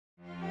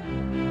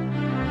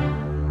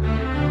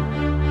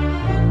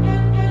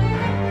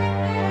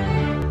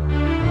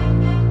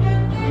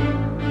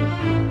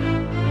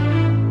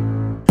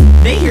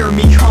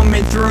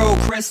coming through,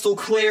 crystal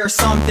clear,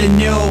 something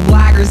new.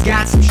 Blaggers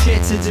got some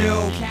shit to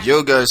do.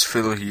 Yo guys,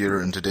 Phil here,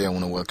 and today I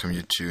want to welcome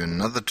you to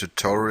another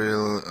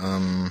tutorial.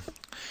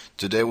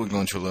 Today we're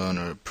going to learn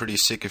a pretty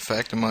sick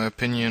effect in my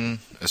opinion,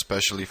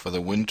 especially for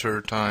the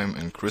winter time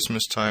and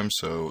Christmas time.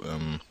 So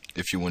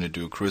if you want to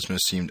do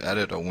Christmas themed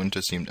edit or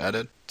winter themed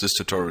edit, this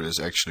tutorial is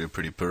actually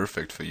pretty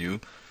perfect for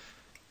you.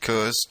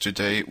 Because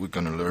today we're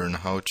going to learn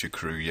how to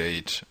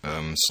create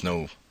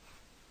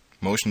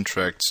motion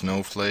tracked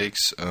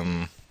snowflakes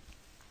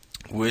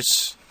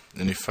with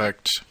an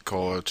effect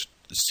called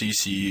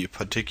CC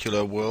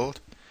Particular World.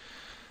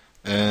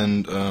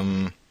 And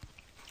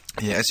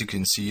yeah, as you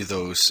can see,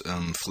 those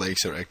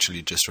flakes are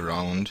actually just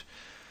around,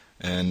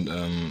 and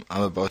I'm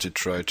about to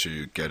try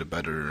to get a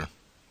better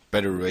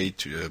way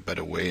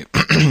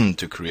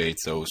to create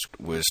those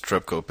with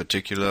Trapcode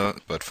Particular.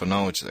 But for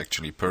now, it's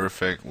actually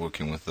perfect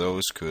working with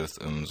those because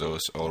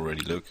those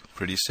already look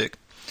pretty sick.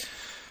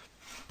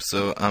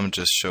 So I'm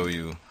just show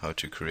you how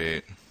to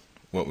create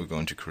what we're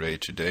going to create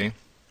today.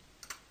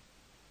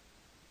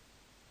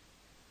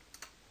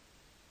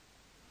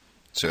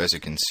 So as you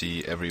can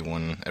see, every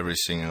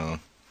single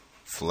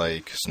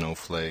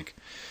snowflake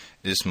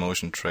is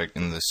motion tracked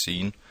in the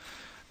scene.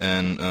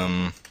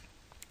 And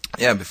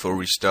yeah, before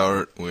we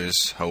start with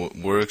how it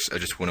works, I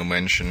just want to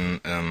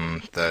mention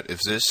that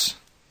if this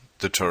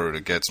tutorial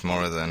gets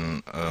more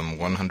than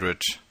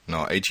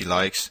 80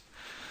 likes,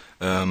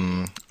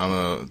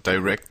 I'll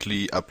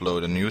directly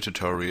upload a new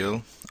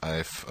tutorial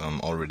I've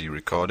already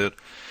recorded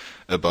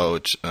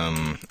about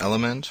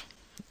Element.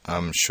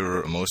 I'm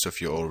sure most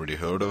of you already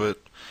heard of it.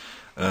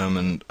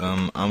 And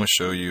I'm going to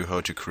show you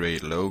how to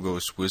create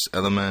logos with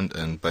Element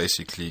and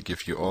basically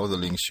give you all the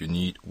links you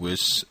need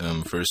with,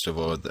 first of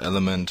all, the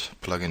Element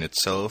plugin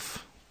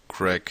itself,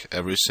 crack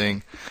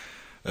everything,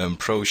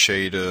 pro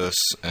shaders,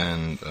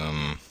 and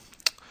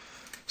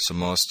some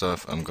more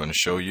stuff I'm going to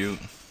show you.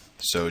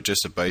 So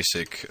just a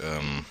basic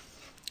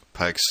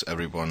packs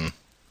everyone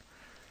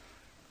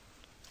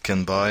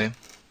can buy,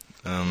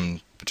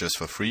 just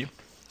for free.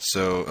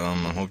 So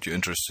I hope you're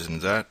interested in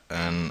that,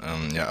 and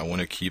yeah, I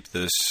want to keep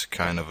this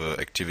kind of a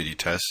activity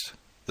test,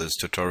 this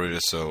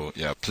tutorial. So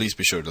yeah, please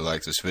be sure to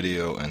like this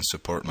video and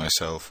support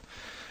myself.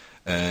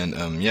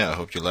 And yeah, I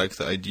hope you like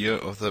the idea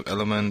of the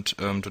Element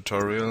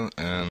tutorial.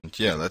 And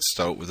yeah, let's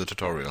start with the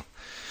tutorial.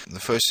 The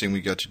first thing we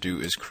got to do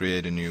is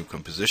create a new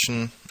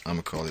composition. I'm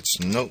gonna call it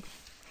Snow,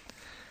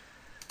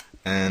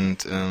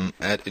 and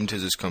add into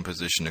this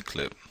composition a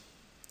clip.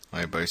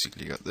 I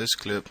basically got this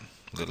clip,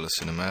 little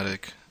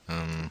cinematic.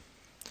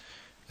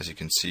 As you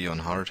can see on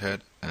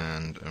Hardhead,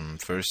 and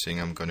first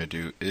thing I'm gonna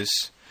do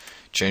is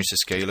change the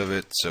scale of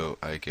it so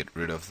I get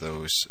rid of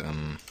those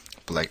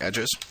black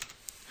edges.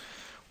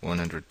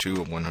 102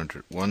 or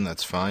 101,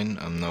 that's fine.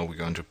 Now we're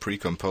going to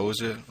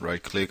pre-compose it.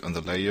 Right click on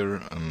the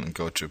layer and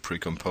go to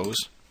pre-compose.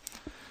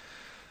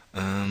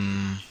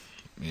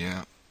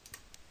 Yeah,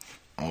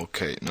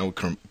 okay, now we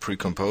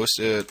pre-composed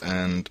it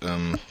and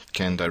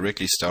can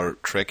directly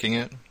start tracking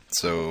it.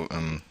 So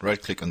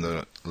right click on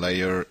the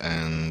layer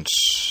and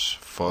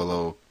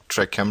follow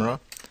track camera,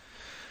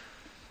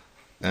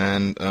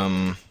 and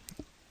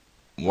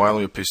while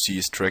your PC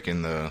is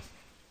tracking the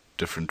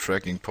different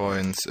tracking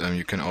points,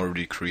 you can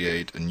already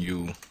create a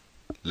new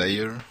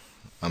layer.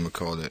 I'm gonna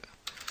call it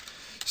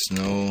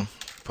Snow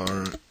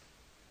Particles.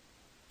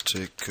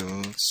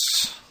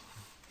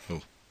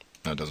 Oh,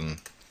 that doesn't.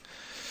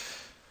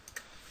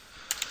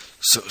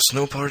 So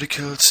Snow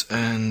Particles,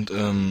 and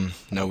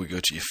now we go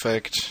to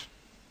Effect,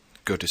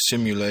 go to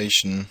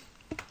Simulation,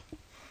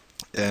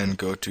 and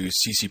go to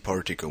CC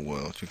Particle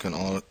World. You can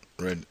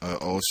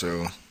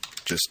also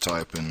just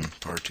type in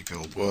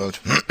Particle World,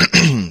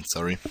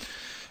 sorry,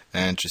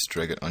 and just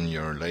drag it on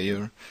your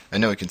layer.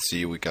 And now you can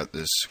see we got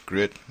this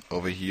grid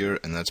over here,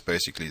 and that's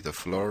basically the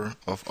floor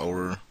of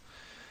our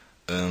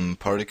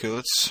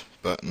particles.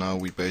 But now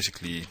we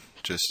basically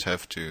just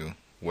have to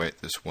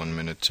wait this 1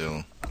 minute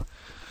till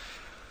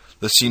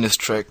the scene is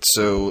tracked.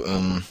 So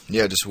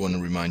yeah, I just want to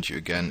remind you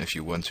again, if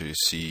you want to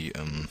see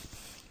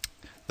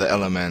the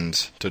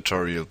Element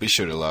tutorial, be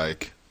sure to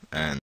like,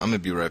 and I'm gonna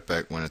be right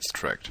back when it's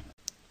tracked.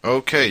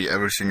 Okay,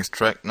 everything is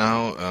tracked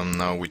now.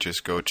 Now we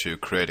just go to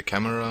create a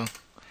camera,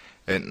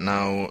 and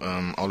now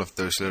all of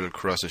those little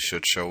crosses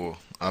should show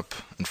up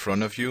in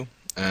front of you.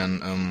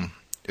 And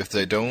if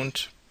they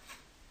don't,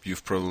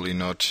 you've probably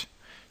not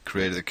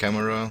created a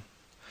camera.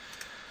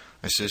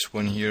 As this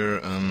one here,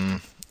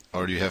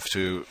 or you have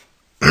to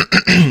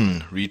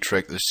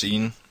retrack the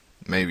scene.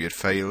 Maybe it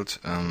failed.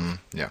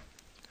 Yeah.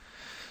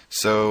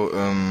 So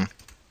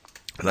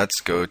let's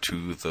go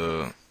to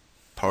the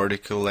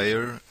particle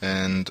layer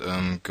and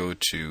go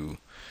to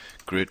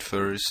grid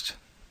first.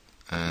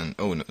 And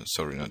oh no,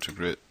 sorry, not to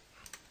grid.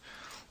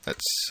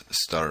 Let's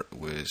start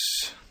with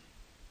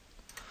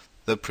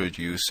the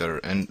producer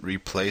and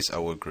replace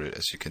our grid.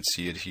 As you can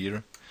see it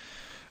here,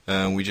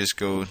 we just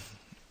go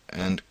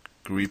and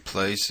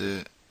replace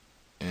it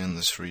in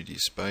the 3D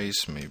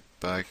space, maybe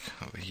back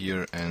over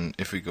here. And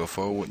if we go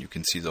forward, you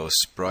can see those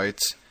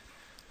sprites.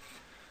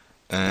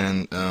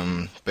 And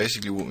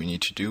basically what we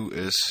need to do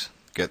is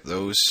get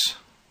those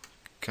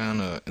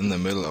kinda in the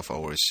middle of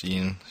our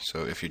scene.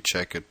 So if you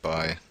check it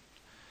by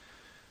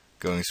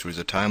going through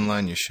the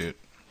timeline, you should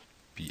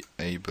be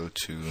able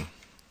to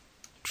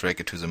drag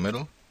it to the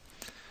middle.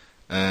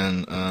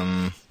 And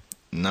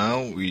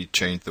now we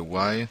change the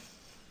Y,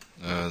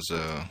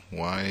 the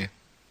Y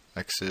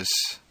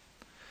axis,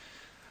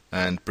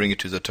 and bring it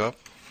to the top.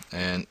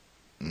 And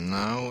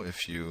now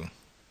if you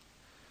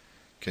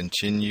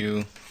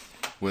continue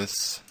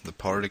with the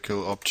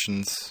particle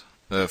options,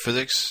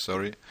 physics,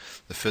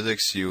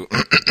 you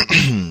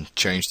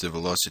change the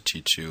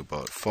velocity to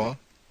about 4.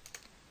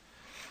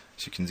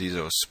 As you can see,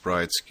 those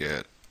sprites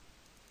get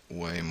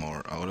way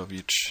more out of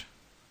each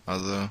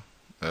other,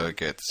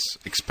 gets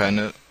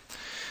expanded.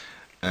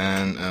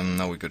 And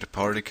now we go to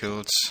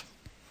particles.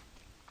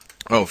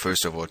 Oh,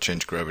 first of all,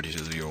 change gravity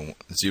to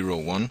 0,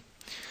 1.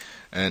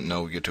 And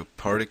now we get to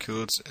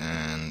particles,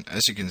 and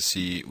as you can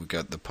see, we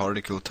got the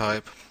particle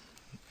type.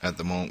 At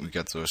the moment we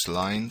got those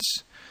lines,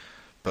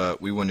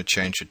 but we want to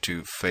change it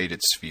to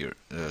faded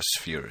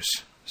spheres.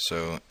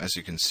 So as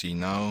you can see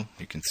now,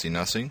 you can see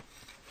nothing.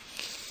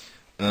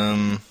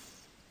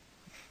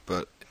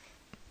 But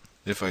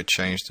if I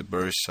change the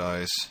burst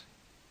size,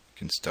 you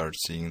can start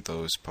seeing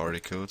those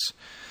particles.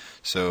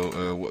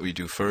 So what we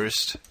do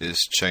first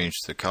is change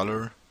the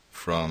color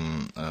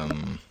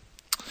from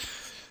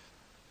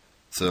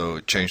so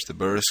change the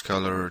burst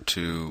color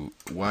to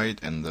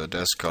white and the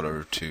dust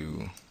color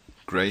to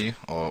gray,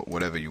 or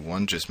whatever you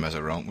want. Just mess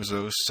around with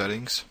those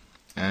settings.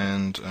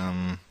 And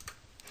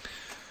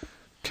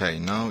okay,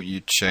 now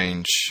you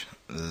change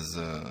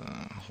the,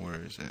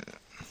 where is it?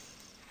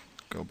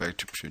 Go back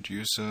to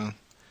producer,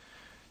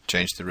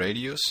 change the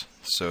radius,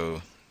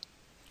 so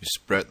you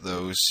spread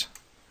those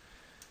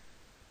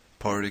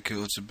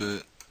particles a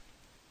bit.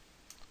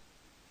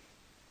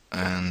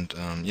 And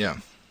yeah,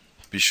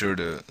 be sure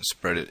to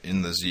spread it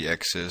in the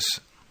z-axis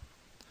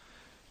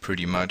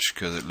pretty much,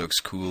 because it looks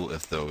cool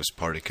if those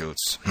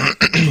particles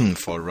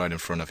fall right in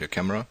front of your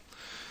camera.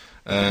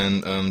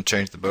 And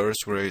change the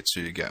burst rate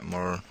so you get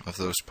more of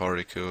those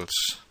particles.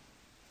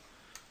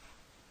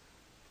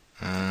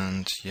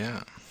 And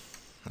yeah,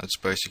 that's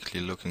basically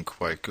looking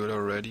quite good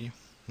already.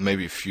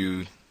 Maybe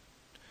too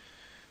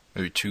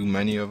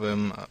many of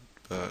them,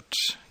 but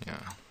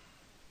yeah.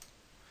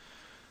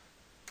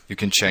 You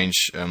can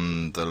change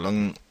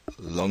the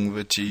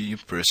longevity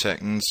per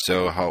second,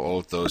 so how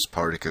old those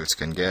particles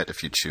can get.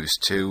 If you choose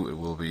 2, it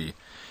will be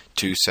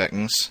 2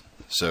 seconds.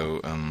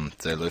 So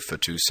they live for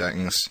 2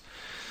 seconds.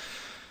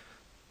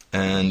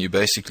 And you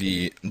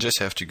basically just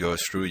have to go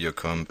through your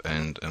comp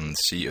and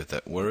see if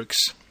that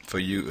works for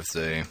you. If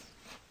they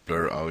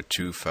blur out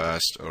too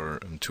fast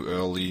or too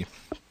early,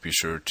 be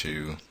sure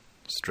to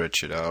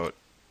stretch it out.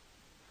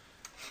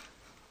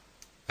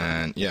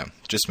 And yeah,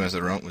 just mess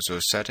around with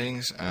those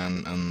settings,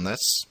 and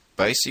that's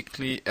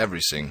basically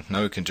everything.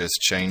 Now you can just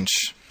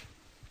change,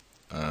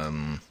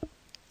 now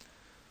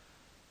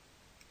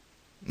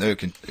you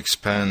can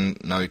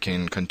expand, now you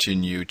can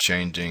continue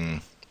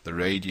changing the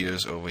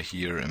radius over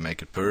here and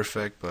make it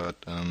perfect. But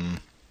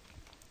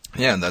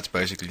yeah, that's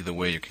basically the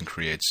way you can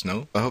create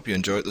snow. I hope you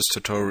enjoyed this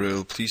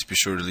tutorial. Please be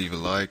sure to leave a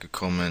like, a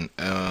comment,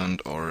 and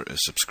or a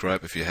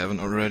subscribe if you haven't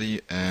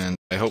already. And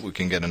I hope we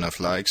can get enough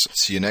likes.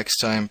 See you next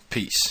time.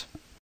 Peace.